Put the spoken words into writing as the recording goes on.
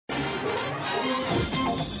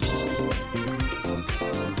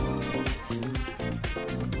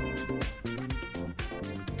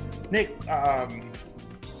Nick,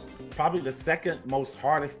 probably the second most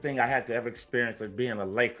hardest thing I had to ever experience was being a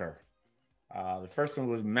Laker. The first one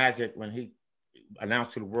was Magic when he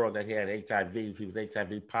announced to the world that he had HIV. He was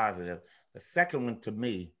HIV positive. The second one to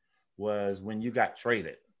me was when you got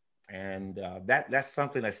traded. And that's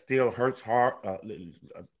something that still hurts hard,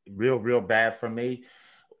 real bad for me.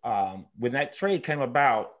 When that trade came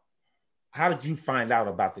about, how did you find out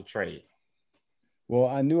about the trade? Well,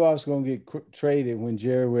 I knew I was going to get traded when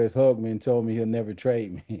Jerry West hugged me and told me he'll never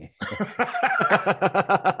trade me.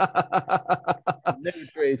 Never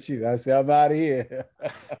trade you. I said, I'm out of here.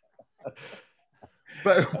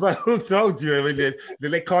 But who told you? I mean, did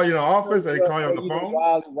they call you in the office or they call you on the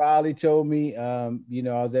phone? Riley told me, I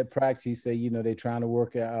was at practice. He said, they're trying to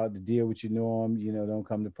work out the deal with you, Norm. Don't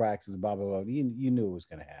come to practice, blah, blah, blah. You knew it was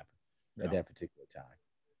going to happen at that particular time.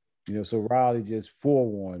 So Riley just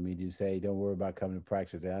forewarned me to say, don't worry about coming to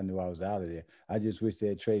practice. I knew I was out of there. I just wish they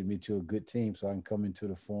had traded me to a good team so I can come into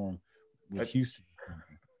the Forum with Houston.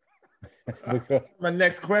 My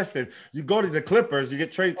next question, you go to the Clippers, you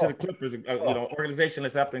get traded to the Clippers, organization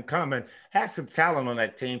that's up and coming, had some talent on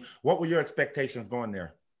that team. What were your expectations going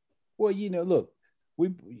there? Well, look,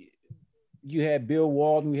 you had Bill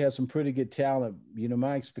Walton, we had some pretty good talent.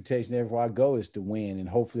 My expectation everywhere I go is to win, and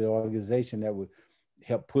hopefully the organization that would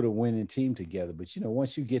help put a winning team together. But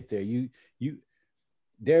once you get there,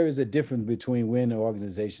 there is a difference between winning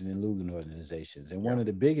organizations and losing organizations. And one of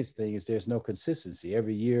the biggest things is there's no consistency.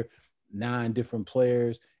 Every year, 9 different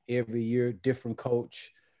players, every year, different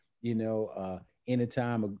coach.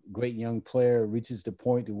 Anytime a great young player reaches the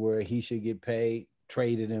point to where he should get paid,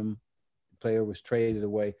 traded him, the player was traded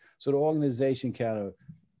away. So the organization kind of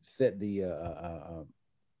set the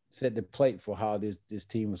plate for how this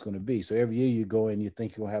team was going to be. So every year you go in, you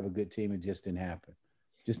think you're going to have a good team. It just didn't happen.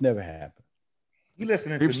 Just never happened. You're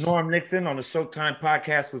listening to Norm Nixon on the Showtime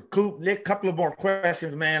podcast with Coop. Nick, couple of more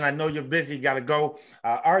questions, man. I know you're busy. Got to go.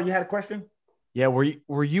 Ari, you had a question? Yeah.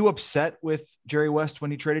 Were you upset with Jerry West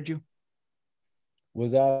when he traded you?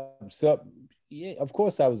 Was I upset? Yeah, of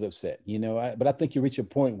course I was upset, but I think you reach a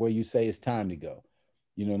point where you say it's time to go,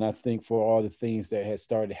 and I think for all the things that had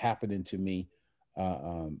started happening to me,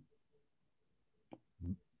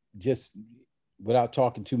 just without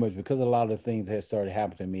talking too much, because a lot of the things that had started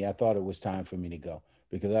happening to me, I thought it was time for me to go,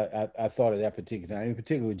 because I thought at that particular time, in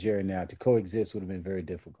particular with Jerry now, to coexist would have been very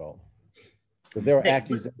difficult, because there were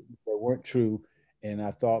accusations that weren't true, and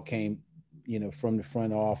I thought came, from the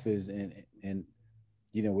front office, and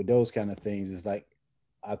with those kind of things, it's like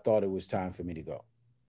I thought it was time for me to go.